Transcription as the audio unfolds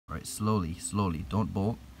Alright, slowly, slowly. Don't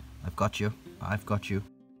bolt. I've got you. I've got you.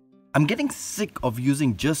 I'm getting sick of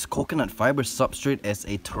using just coconut fiber substrate as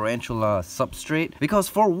a tarantula substrate because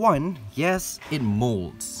for one, yes, it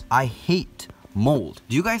molds. I hate mold.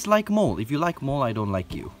 Do you guys like mold? If you like mold, I don't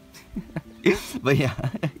like you. But yeah,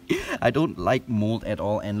 I don't like mold at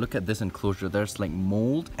all. And look at this enclosure. There's like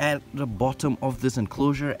mold at the bottom of this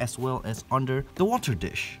enclosure as well as under the water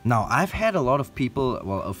dish. Now, I've had a lot of people,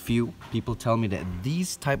 well, a few people tell me that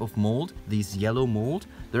these type of mold, these yellow mold,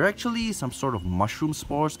 they're actually some sort of mushroom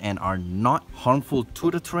spores and are not harmful to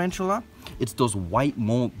the tarantula. It's those white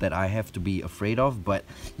mold that I have to be afraid of. But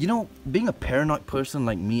you know, being a paranoid person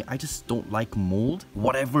like me, I just don't like mold.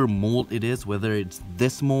 Whatever mold it is, whether it's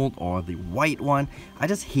this mold or the white one, I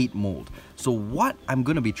just hate mold. So what I'm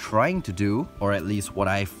gonna be trying to do, or at least what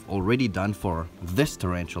I've already done for this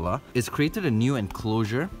tarantula, is created a new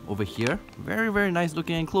enclosure over here. Very, very nice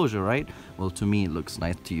looking enclosure, right? Well, to me it looks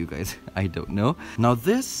nice. To you guys, I don't know. Now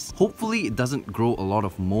this, hopefully it doesn't grow a lot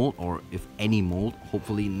of mold, or if any mold,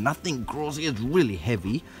 hopefully nothing grows. It's really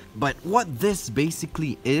heavy. But what this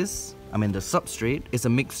basically is, I mean, the substrate is a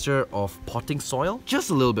mixture of potting soil, just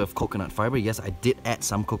a little bit of coconut fiber. Yes, I did add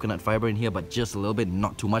some coconut fiber in here, but just a little bit,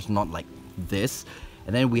 not too much, not like this.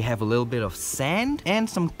 And then we have a little bit of sand and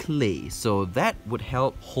some clay. So that would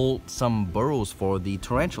help hold some burrows for the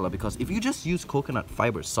tarantula, because if you just use coconut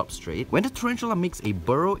fiber substrate, when the tarantula makes a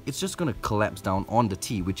burrow, it's just gonna collapse down on the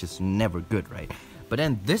tea, which is never good, right? But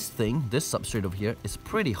then this thing, this substrate over here, is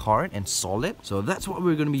pretty hard and solid. So that's what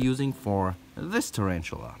we're gonna be using for this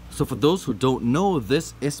tarantula. So for those who don't know,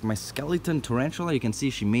 this is my skeleton tarantula. You can see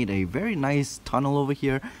she made a very nice tunnel over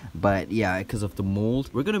here, but yeah, because of the mold,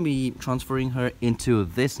 we're gonna be transferring her into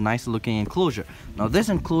this nice looking enclosure. Now this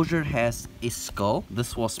enclosure has a skull.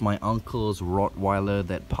 This was my uncle's Rottweiler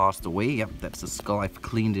that passed away. Yep, that's the skull. I've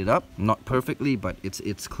cleaned it up, not perfectly, but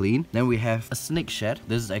it's clean. Then we have a snake shed.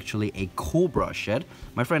 This is actually a cobra shed.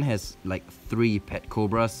 My friend has like 3 pet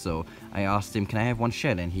cobras, so I asked him, can I have one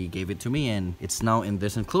shed? And he gave it to me, and it's now in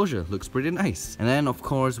this enclosure. Looks pretty nice. And then of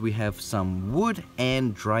course we have some wood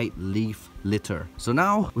and dried leaf litter. So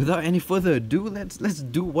now, without any further ado, let's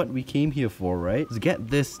do what we came here for, right? Let's get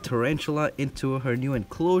this tarantula into her new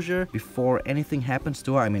enclosure before anything happens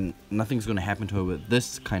to her. I mean, nothing's gonna happen to her with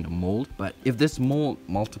this kind of mold, but if this mold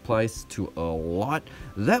multiplies to a lot,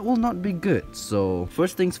 that will not be good. So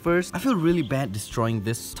first things first, I feel really bad destroying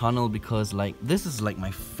this tunnel because like this is like my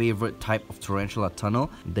favorite type of tarantula tunnel.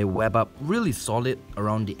 They web up really solid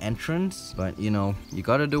around the entrance, but you know, you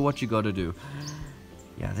gotta do what you gotta do.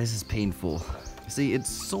 Yeah, this is painful. See, it's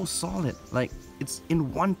so solid. Like, it's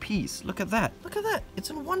in one piece. Look at that. Look at that.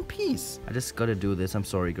 It's in one piece. I just gotta do this. I'm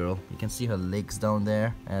sorry, girl. You can see her legs down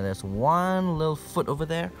there. And there's one little foot over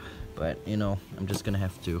there. But, you know, I'm just gonna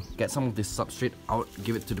have to get some of this substrate out,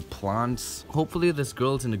 give it to the plants. Hopefully this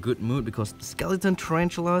girl's in a good mood because the skeleton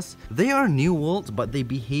tarantulas, they are new worlds, but they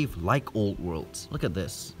behave like old worlds. Look at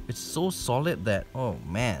this. It's so solid that, oh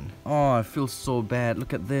man. Oh, I feel so bad.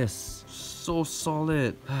 Look at this. So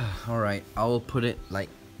solid. Alright, I will put it like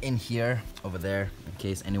in here, over there, in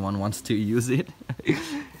case anyone wants to use it.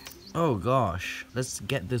 Oh gosh, let's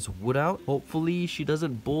get this wood out. Hopefully she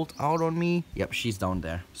doesn't bolt out on me. Yep, she's down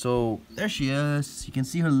there. So there she is. You can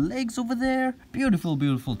see her legs over there. Beautiful,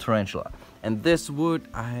 beautiful tarantula. And this wood,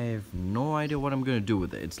 I have no idea what I'm gonna do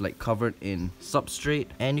with it. It's like covered in substrate,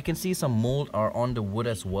 and you can see some mold are on the wood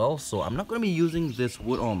as well. So I'm not gonna be using this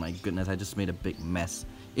wood. Oh my goodness, I just made a big mess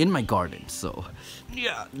in my garden. So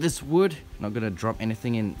yeah, this wood, not gonna drop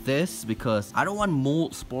anything in this because I don't want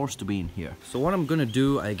mold spores to be in here. So what I'm gonna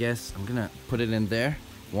do, I guess I'm gonna put it in there.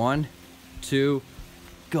 1, 2,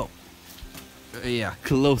 go. Yeah,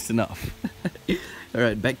 close enough.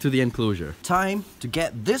 Alright, back to the enclosure. Time to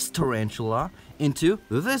get this tarantula into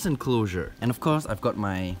this enclosure. And of course, I've got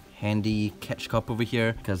my handy catch cup over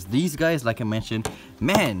here because these guys, like I mentioned,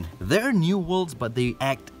 man, they're new worlds, but they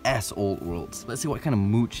act as old worlds. Let's see what kind of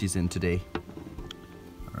mood she's in today.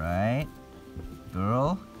 Alright,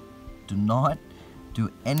 girl, do not do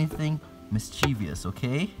anything mischievous,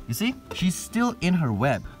 okay? You see, she's still in her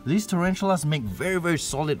web. These tarantulas make very, very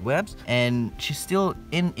solid webs, and she's still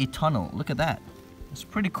in a tunnel. Look at that. It's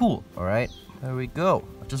pretty cool. Alright, there we go.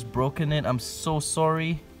 I've just broken it. I'm so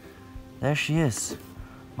sorry. There she is.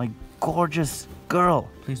 My gorgeous girl.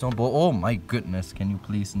 Please don't bolt. Oh my goodness. Can you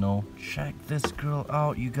please no? Check this girl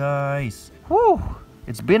out, you guys. Whew.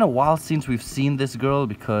 It's been a while since we've seen this girl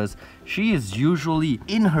because she is usually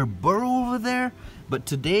in her burrow over there. But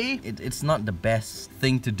today, it's not the best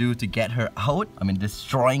thing to do to get her out. I mean,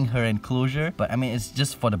 destroying her enclosure. But I mean, it's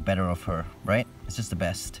just for the better of her, right? It's just the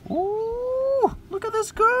best. Ooh, look at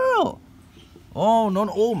this girl. Oh, no,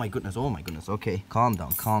 no. Oh my goodness. Oh my goodness. Okay, calm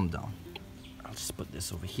down, calm down. I'll just put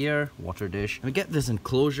this over here, water dish. And we get this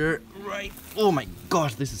enclosure right. Oh my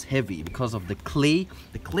gosh, this is heavy because of the clay.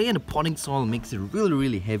 The clay and the potting soil makes it really,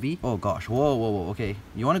 really heavy. Oh gosh, whoa, whoa, whoa. Okay,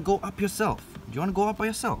 you want to go up yourself? Do you want to go up by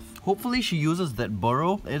yourself? Hopefully she uses that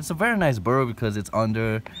burrow. It's a very nice burrow because it's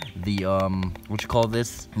under the, what you call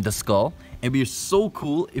this? The skull. It'd be so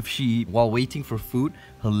cool if she, while waiting for food,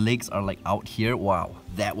 her legs are like out here. Wow,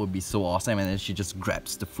 that would be so awesome. And then she just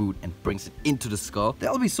grabs the food and brings it into the skull.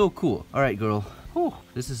 That would be so cool. All right, girl. Whew,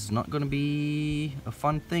 this is not gonna be a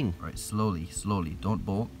fun thing. All right, slowly, slowly. Don't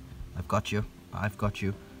bolt. I've got you. I've got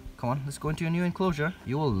you. Come on, let's go into your new enclosure.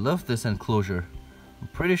 You will love this enclosure. I'm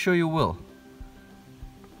pretty sure you will.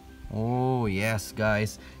 Oh yes,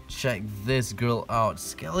 guys, check this girl out.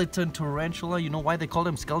 Skeleton Tarantula. You know why they call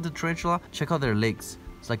them Skeleton Tarantula? Check out their legs.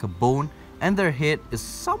 It's like a bone. And their head is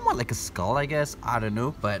somewhat like a skull, I guess. I don't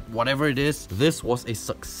know. But whatever it is, this was a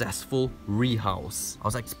successful rehouse. I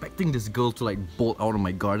was expecting this girl to like bolt out of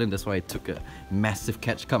my garden. That's why I took a massive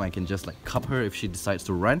catch cup. I can just like cup her if she decides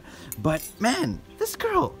to run. But man, this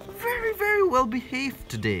girl, very, very well behaved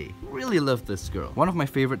today. Really love this girl. One of my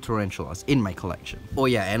favorite tarantulas in my collection. Oh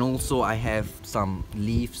yeah, and also I have some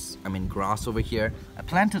leaves, grass over here. I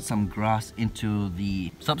planted some grass into the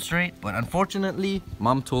substrate, but unfortunately,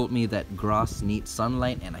 mom told me that grass needs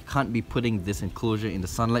sunlight and I can't be putting this enclosure in the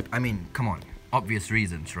sunlight. Come on, obvious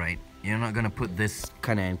reasons, right? You're not gonna put this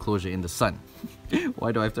kind of enclosure in the sun.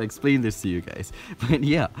 Why do I have to explain this to you guys? But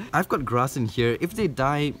yeah, I've got grass in here. If they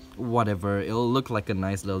die, whatever, it'll look like a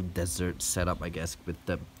nice little desert setup, I guess, with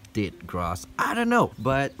the dead grass. I don't know,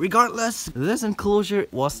 but regardless, this enclosure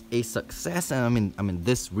was a success, and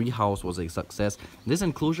this rehouse was a success. This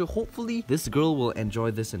enclosure, hopefully this girl will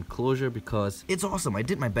enjoy this enclosure because it's awesome. I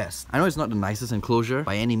did my best. I know it's not the nicest enclosure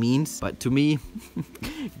by any means, but to me,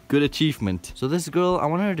 good achievement. So this girl, I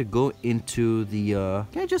want her to go into the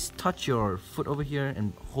can I just touch your foot over here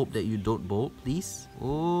and hope that you don't bolt, please?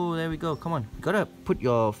 Oh, there we go. Come on, you gotta put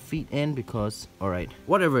your feet in because, all right,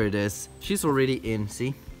 whatever it is, she's already in.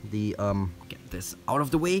 See the get this out of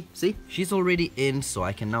the way. See, she's already in, so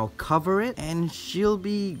I can now cover it and she'll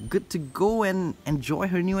be good to go and enjoy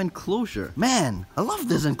her new enclosure. Man, I love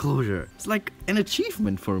this enclosure. It's like an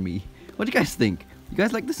achievement for me. What do you guys think? You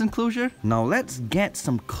guys like this enclosure? Now let's get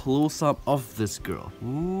some close-up of this girl.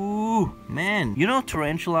 Ooh, man. You know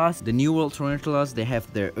tarantulas, the New World tarantulas, they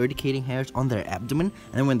have their urticating hairs on their abdomen,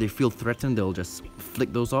 and then when they feel threatened, they'll just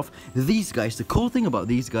flick those off. These guys, the cool thing about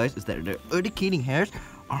these guys is that their urticating hairs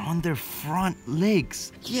are on their front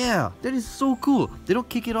legs. Yeah, that is so cool. They don't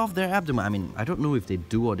kick it off their abdomen. I don't know if they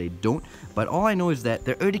do or they don't, but all I know is that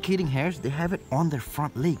their urticating hairs, they have it on their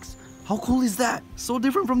front legs. How cool is that? So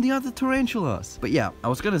different from the other tarantulas. But yeah, I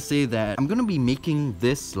was gonna say that I'm gonna be making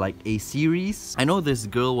this like a series. I know this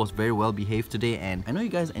girl was very well behaved today, and I know you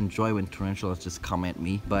guys enjoy when tarantulas just come at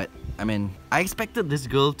me, but I expected this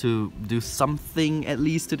girl to do something at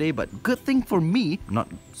least today, but good thing for me, not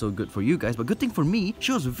so good for you guys, but good thing for me,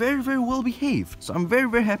 she was very, very well behaved. So I'm very,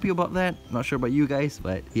 very happy about that. Not sure about you guys,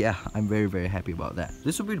 but yeah, I'm very, very happy about that.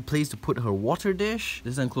 This would be the place to put her water dish.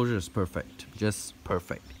 This enclosure is perfect, just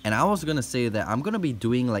perfect. And I was gonna say that I'm gonna be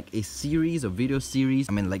doing like a series, a video series,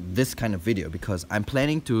 like this kind of video, because I'm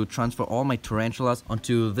planning to transfer all my tarantulas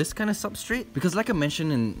onto this kind of substrate, because like I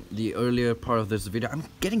mentioned in the earlier part of this video, I'm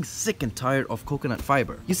getting sick and tired of coconut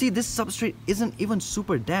fiber. You see, this substrate isn't even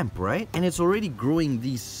super damp, right? And it's already growing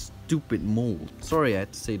these stupid mold. Sorry I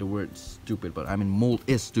had to say the word stupid, but mold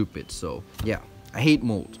is stupid, so yeah. I hate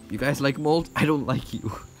mold. You guys like mold? I don't like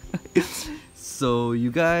you. So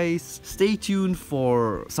you guys stay tuned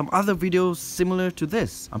for some other videos similar to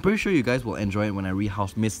this. I'm pretty sure you guys will enjoy it when I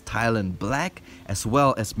rehouse Miss Thailand Black as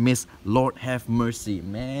well as Miss Lord Have Mercy.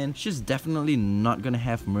 Man, she's definitely not gonna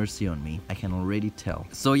have mercy on me. I can already tell.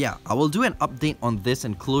 So yeah, I will do an update on this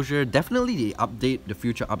enclosure. Definitely the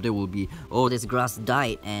future update will be, oh, this grass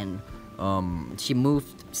died and she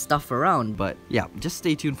moved stuff around. But yeah, just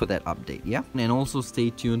stay tuned for that update, yeah? And also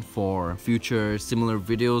stay tuned for future similar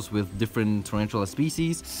videos with different tarantula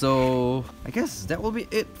species. So I guess that will be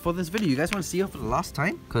it for this video. You guys want to see her for the last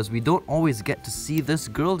time? Because we don't always get to see this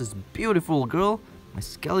girl, this beautiful girl, my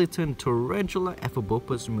skeleton tarantula,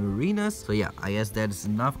 Ephebopus murinus. So yeah, I guess that is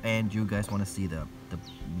enough, and you guys want to see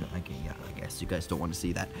okay, yeah, I guess you guys don't want to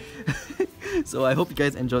see that. So I hope you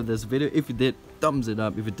guys enjoyed this video. If you did, thumbs it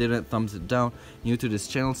up. If you didn't, thumbs it down. New to this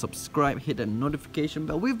channel, subscribe, hit that notification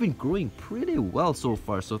bell. We've been growing pretty well so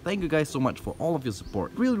far, so thank you guys so much for all of your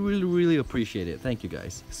support. Really appreciate it. Thank you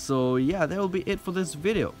guys. So yeah, that will be it for this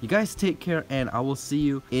video. You guys take care, and I will see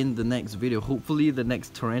you in the next video. Hopefully the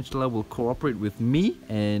next tarantula will cooperate with me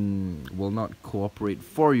and will not cooperate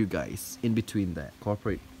for you guys. In between that,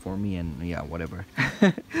 cooperate for me and yeah, whatever.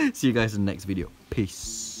 See you guys in the next video.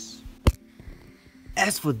 Peace.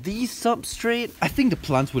 As for these substrate, I think the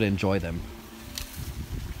plants would enjoy them.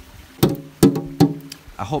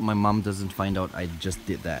 I hope my mom doesn't find out I just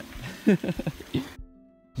did that.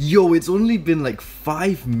 Yo, it's only been like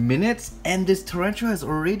 5 minutes and this tarantula has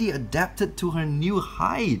already adapted to her new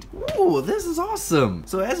hide. Ooh, this is awesome.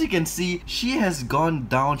 So as you can see, she has gone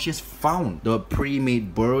down, she has found the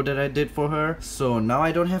pre-made burrow that I did for her. So now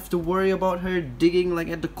I don't have to worry about her digging like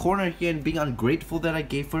at the corner here and being ungrateful that I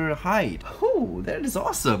gave her a hide. Ooh, that is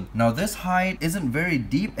awesome. Now this hide isn't very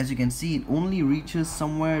deep. As you can see, it only reaches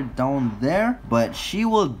somewhere down there, but she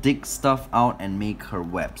will dig stuff out and make her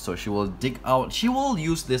web. So she will dig out, she will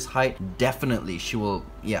use this hide, definitely she will,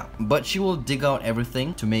 yeah, but she will dig out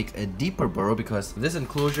everything to make a deeper burrow because this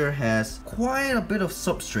enclosure has quite a bit of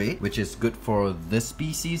substrate, which is good for this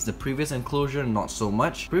species. The previous enclosure, not so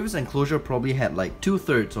much. Previous enclosure probably had like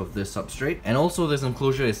 2/3 of this substrate, and also this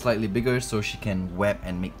enclosure is slightly bigger, so she can web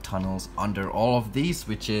and make tunnels under all of these,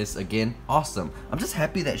 which is again awesome. I'm just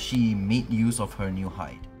happy that she made use of her new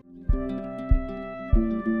hide.